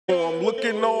I'm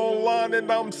looking online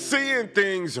and I'm seeing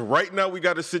things. Right now we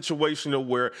got a situation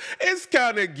where it's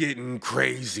kind of getting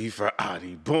crazy for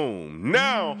AHDI BOOM.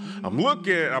 Now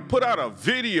I put out a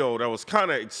video that was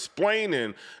kind of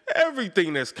explaining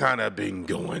everything that's kind of been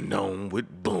going on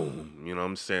with Boom. You know what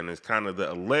I'm saying? It's kind of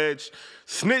the alleged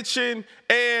snitching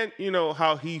and, you know,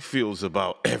 how he feels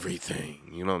about everything.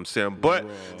 You know what I'm saying? But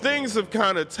things have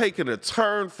kind of taken a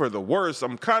turn for the worse.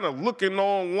 I'm kind of looking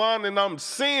online and I'm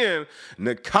seeing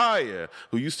Nakaya,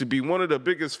 who used to be one of the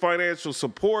biggest financial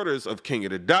supporters of King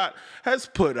of the Dot, has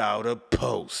put out a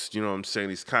post. You know what I'm saying?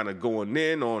 He's kind of going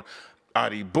in on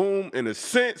AHDI BOOM, in a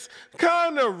sense,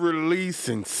 kind of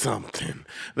releasing something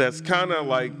that's kind of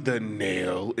like the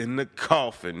nail in the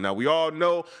coffin. Now, we all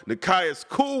know Nakaya's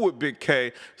cool with Big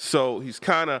K, so he's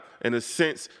kind of, in a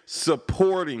sense,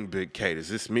 supporting Big K. Does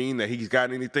this mean that he's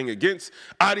got anything against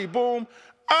AHDI BOOM?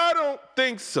 I don't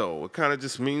think so. It kind of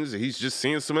just means that he's just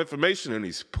seeing some information and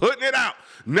he's putting it out.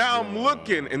 Now I'm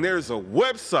looking and there's a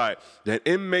website that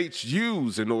inmates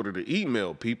use in order to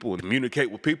email people and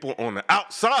communicate with people on the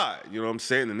outside. You know what I'm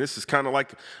saying? And this is kind of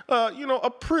like, you know, a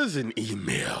prison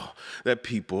email that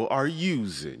people are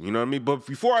using. You know what I mean? But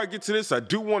before I get to this, I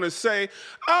do want to say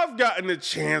I've gotten a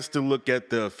chance to look at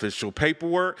the official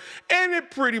paperwork and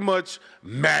it pretty much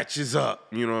matches up,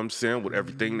 you know what I'm saying, with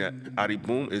everything that AHDI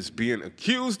BOOM is being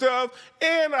accused of,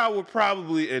 and I would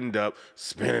probably end up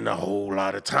spending a whole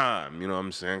lot of time, you know what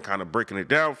I'm saying, kind of breaking it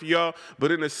down for y'all,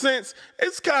 but in a sense,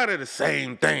 it's kind of the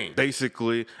same thing,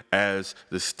 basically, as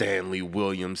the Stanley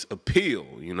Williams appeal.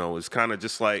 You know, it's kind of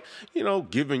just like, you know,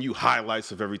 giving you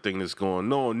highlights of everything that's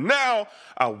going on. Now,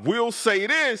 I will say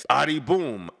this, AHDI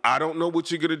BOOM, I don't know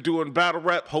what you're going to do in battle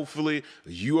rap. Hopefully,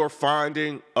 you are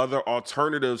finding other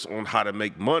alternatives on how to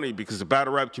make money, because the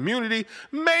battle rap community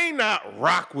may not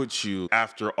rock with you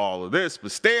after all of this.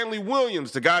 But Stanley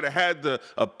Williams, the guy that had the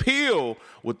appeal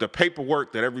with the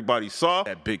paperwork that everybody saw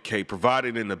that Big K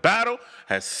provided in the battle,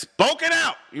 has spoken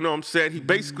out. You know what I'm saying? He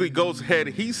basically goes ahead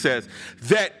and he says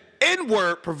that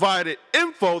N-word provided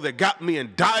info that got me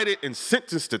indicted and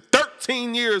sentenced to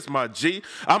 13 years, my G.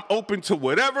 I'm open to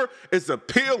whatever is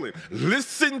appealing.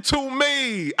 Listen to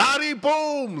me, AHDI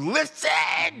BOOM,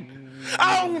 listen.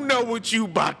 I don't know what you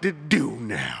about to do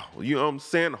now. You know what I'm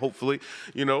saying? Hopefully,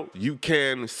 you know, you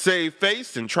can save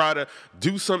face and try to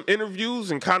do some interviews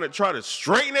and kind of try to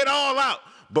straighten it all out.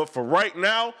 But for right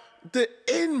now, the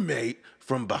inmate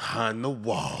from behind the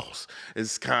walls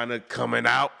is kind of coming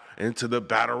out into the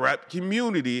battle rap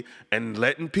community and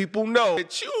letting people know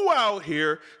that you out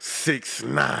here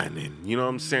 6ix9ing, you know what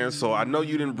I'm saying? So I know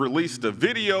you didn't release the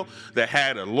video that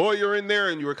had a lawyer in there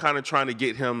and you were kind of trying to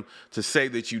get him to say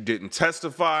that you didn't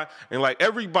testify. And like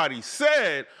everybody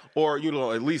said, or, you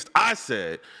know, at least I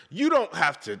said, you don't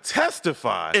have to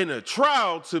testify in a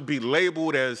trial to be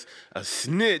labeled as a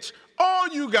snitch. All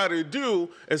you gotta do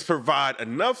is provide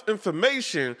enough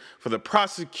information for the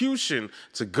prosecution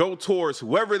to go towards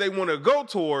whoever they wanna go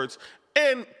towards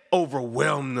and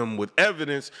overwhelm them with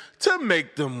evidence to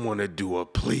make them wanna do a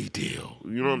plea deal.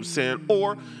 You know what I'm saying?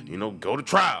 Or, you know, go to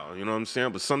trial, you know what I'm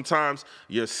saying? But sometimes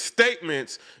your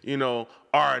statements, you know,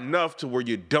 are enough to where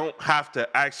you don't have to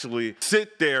actually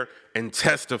sit there and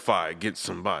testify against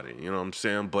somebody, you know what I'm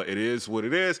saying? But it is what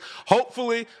it is.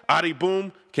 Hopefully, AHDI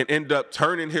BOOM can end up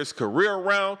turning his career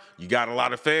around. You got a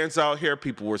lot of fans out here.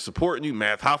 People were supporting you.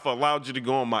 Math Hoffa allowed you to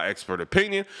go on my expert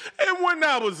opinion. And when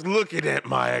I was looking at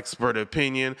my expert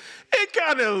opinion, it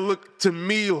kind of looked to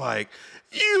me like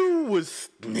you was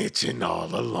snitching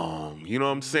all along, you know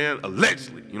what I'm saying?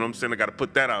 Allegedly, you know what I'm saying? I got to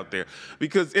put that out there.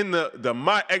 Because in the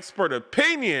My Expert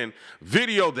Opinion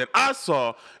video that I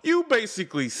saw, you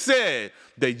basically said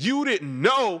that you didn't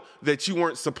know that you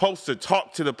weren't supposed to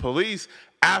talk to the police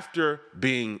after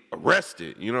being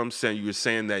arrested. You know what I'm saying? You were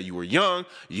saying that you were young,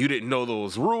 you didn't know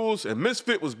those rules, and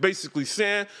Misfit was basically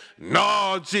saying,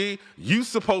 nah, G, you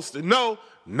supposed to know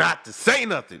not to say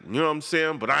nothing, you know what I'm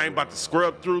saying? But I ain't about to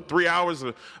scrub through 3 hours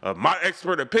of my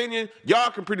expert opinion.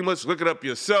 Y'all can pretty much look it up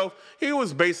yourself. He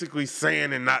was basically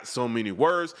saying in not so many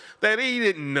words that he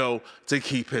didn't know to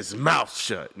keep his mouth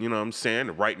shut, you know what I'm saying?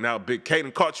 And right now, Big K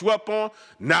done caught you up on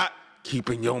not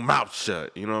keeping your mouth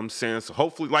shut, you know what I'm saying? So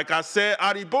hopefully, like I said,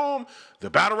 AHDI BOOM, the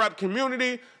battle rap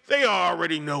community, they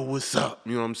already know what's up,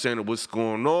 you know what I'm saying, and what's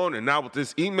going on. And now with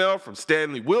this email from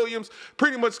Stanley Williams,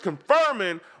 pretty much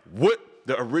confirming what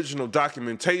the original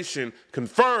documentation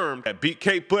confirmed that Big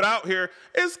K put out here,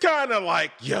 it's kind of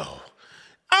like, yo,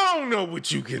 I don't know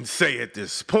what you can say at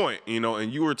this point, you know,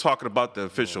 and you were talking about the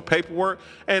official paperwork,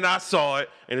 and I saw it,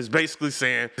 and it's basically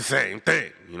saying the same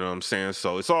thing, you know what I'm saying?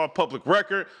 So it's all public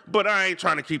record, but I ain't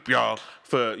trying to keep y'all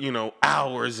for, you know,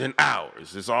 hours and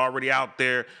hours. It's already out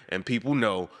there, and people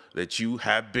know that you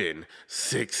have been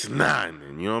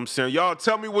 6ix9ine, you know what I'm saying? Y'all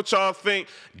tell me what y'all think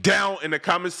down in the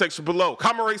comment section below.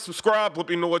 Comment, rate, subscribe, let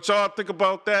me know what y'all think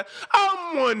about that.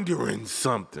 I'm wondering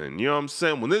something, you know what I'm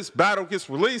saying? When this battle gets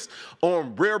released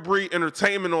on Rare Breed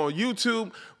Entertainment on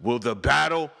YouTube, will the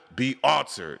battle be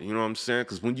altered? You know what I'm saying?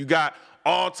 Because when you got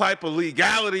all type of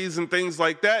legalities and things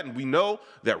like that, and we know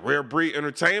that Rare Breed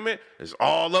Entertainment is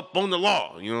all up on the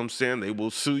law, you know what I'm saying? They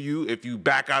will sue you if you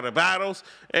back out of battles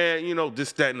and, you know,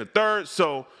 this, that, and the third.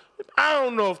 So I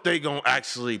don't know if they gonna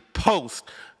actually post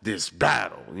this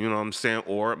battle, you know what I'm saying?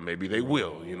 Or maybe they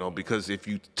will, you know, because if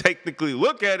you technically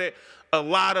look at it, a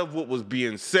lot of what was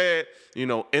being said, you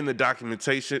know, in the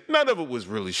documentation, none of it was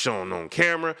really shown on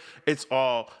camera. It's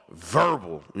all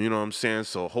verbal, you know what I'm saying?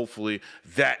 So hopefully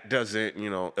that doesn't, you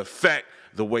know, affect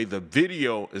the way the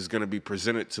video is going to be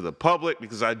presented to the public,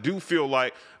 because I do feel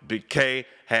like Big K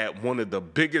had one of the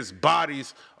biggest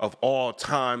bodies of all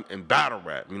time in battle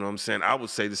rap. You know what I'm saying? I would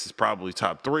say this is probably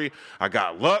top 3. I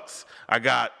got Lux, I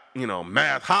got, you know,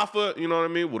 Math Hoffa, you know what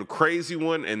I mean, with a crazy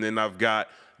one, and then I've got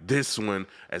this one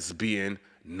as being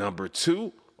number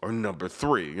 2 or number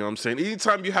 3. You know what I'm saying?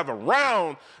 Anytime you have a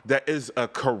round that is a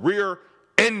career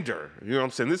ender, you know what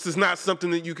I'm saying? This is not something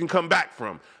that you can come back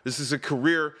from. This is a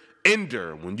career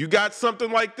ender. When you got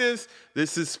something like this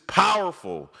is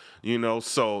powerful, you know?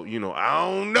 So, you know, I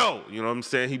don't know, you know what I'm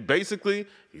saying? He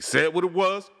said what it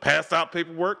was, passed out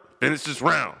paperwork, finished this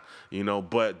round, you know,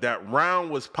 but that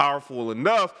round was powerful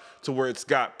enough to where it's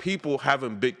got people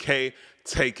having Big K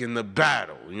taking the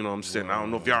battle, you know what I'm saying? I don't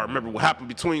know if y'all remember what happened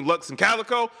between Lux and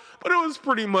Calico, but it was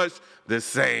pretty much the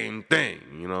same thing,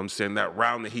 you know what I'm saying? That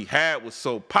round that he had was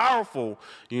so powerful,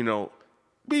 you know,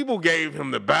 people gave him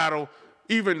the battle,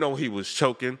 even though he was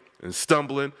choking and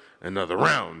stumbling in other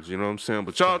rounds, you know what I'm saying?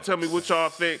 But y'all tell me what y'all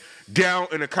think down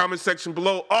in the comment section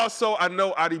below. Also, I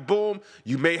know AHDI BOOM,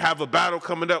 you may have a battle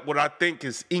coming up, what I think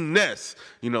is Ines,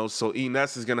 you know, so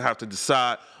Ines is gonna have to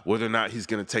decide whether or not he's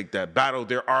gonna take that battle.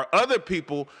 There are other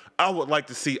people I would like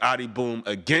to see AHDI BOOM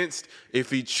against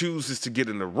if he chooses to get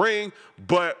in the ring,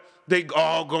 but they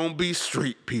all gonna be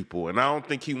street people, and I don't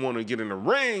think he wanna get in the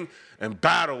ring and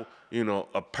battle, you know,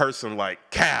 a person like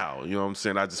Cal, you know what I'm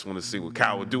saying? I just want to see what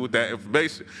Cal would do with that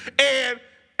information. And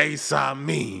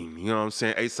AHDI, you know what I'm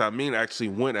saying? AHDI actually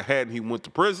went ahead and he went to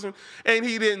prison, and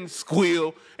he didn't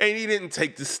squeal, and he didn't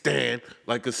take the stand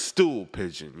like a stool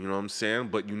pigeon, you know what I'm saying?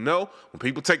 But you know, when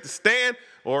people take the stand,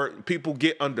 or people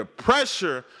get under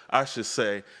pressure, I should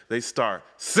say, they start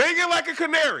singing like a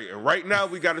canary. And right now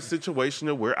we got a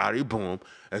situation where AHDI BOOM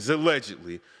is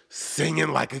allegedly singing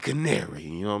like a canary,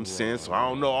 you know what I'm saying? So I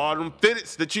don't know, all them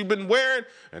fitteds that you've been wearing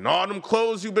and all them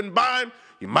clothes you've been buying,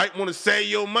 you might want to save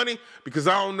your money, because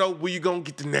I don't know where you're going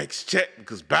to get the next check,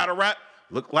 because battle rap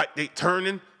look like they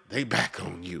turning they back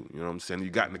on you, you know what I'm saying?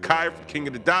 You got Nakai from King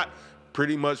of the Dot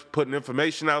pretty much putting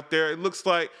information out there. It looks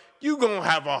like you going to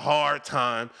have a hard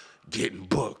time getting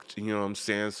booked, you know what I'm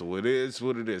saying? So it is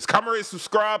what it is. Comment, rate,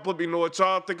 subscribe, let me know what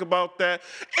y'all think about that.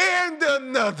 And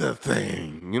another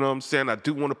thing, you know what I'm saying? I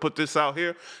do want to put this out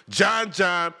here. John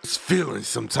is feeling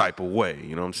some type of way,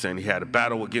 you know what I'm saying? He had a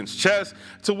battle against Chess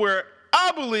to where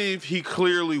I believe he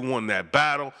clearly won that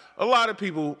battle. A lot of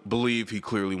people believe he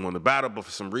clearly won the battle, but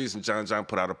for some reason, John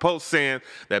put out a post saying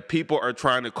that people are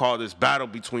trying to call this battle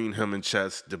between him and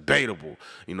Chess debatable.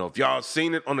 You know, if y'all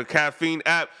seen it on the Caffeine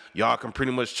app, y'all can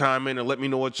pretty much chime in and let me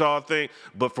know what y'all think.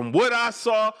 But from what I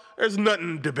saw, there's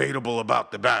nothing debatable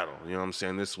about the battle. You know what I'm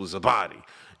saying? This was a body.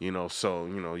 You know, so,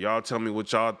 you know, y'all tell me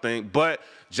what y'all think. But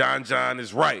John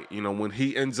is right. You know, when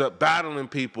he ends up battling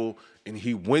people and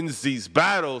he wins these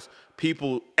battles,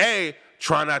 people, A,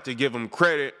 try not to give him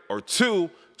credit, or 2,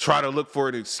 try to look for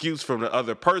an excuse from the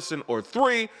other person, or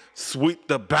 3, sweep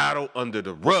the battle under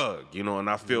the rug, you know, and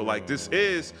I feel like this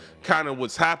is kind of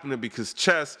what's happening, because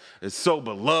Chess is so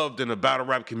beloved in the battle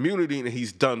rap community and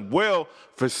he's done well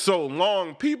for so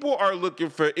long. People are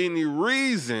looking for any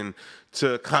reason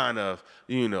to kind of,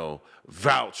 you know,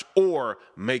 vouch or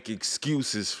make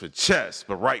excuses for Chess.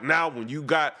 But right now, when you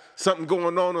got something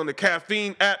going on the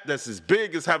Caffeine app that's as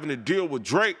big as having to deal with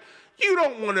Drake, you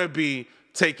don't want to be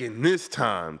taking this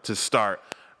time to start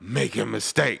making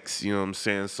mistakes, you know what I'm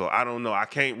saying? So I don't know. I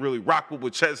can't really rock with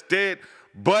what Chess did,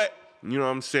 but You know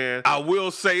what I'm saying? I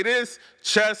will say this,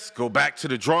 Chess, go back to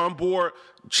the drawing board,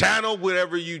 channel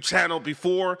whatever you channeled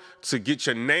before to get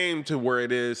your name to where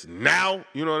it is now,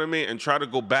 you know what I mean? And try to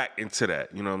go back into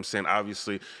that, you know what I'm saying?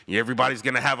 Obviously, everybody's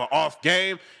gonna have an off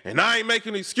game, and I ain't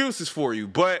making excuses for you,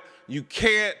 but you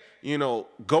can't, you know,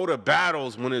 go to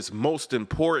battles when it's most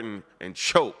important and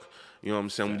choke. You know what I'm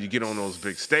saying? When you get on those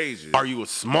big stages. Are you a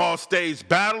small stage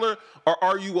battler or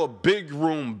are you a big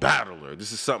room battler?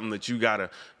 This is something that you gotta,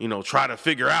 you know, try to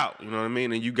figure out. You know what I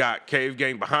mean? And you got Cave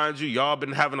Gang behind you. Y'all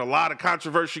been having a lot of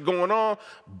controversy going on,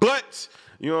 but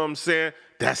you know what I'm saying?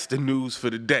 That's the news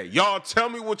for the day. Y'all tell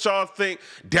me what y'all think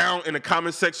down in the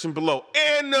comment section below.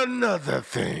 And another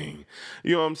thing,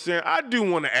 you know what I'm saying? I do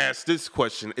want to ask this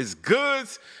question. Is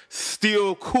Goods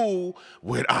still cool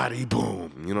with AHDI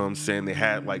BOOM? You know what I'm saying? They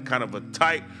had like kind of a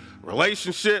tight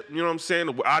relationship, you know what I'm saying?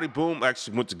 AHDI BOOM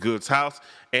actually went to Goods' house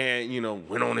and, you know,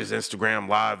 went on his Instagram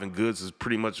live, and Goods is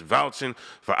pretty much vouching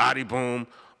for AHDI BOOM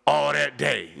all that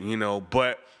day, you know,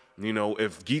 but you know,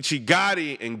 if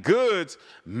JJDD and Goods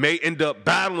may end up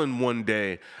battling one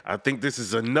day, I think this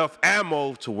is enough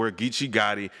ammo to where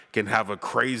JJDD can have a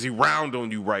crazy round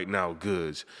on you right now,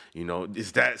 Goods. You know,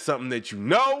 is that something that you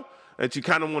know, that you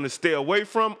kind of want to stay away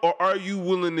from, or are you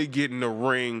willing to get in the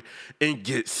ring and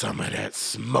get some of that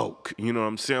smoke? You know what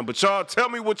I'm saying? But y'all tell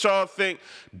me what y'all think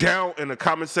down in the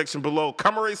comment section below.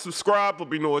 Comment, rate, subscribe, let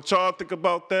me know what y'all think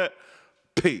about that.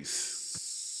 Peace.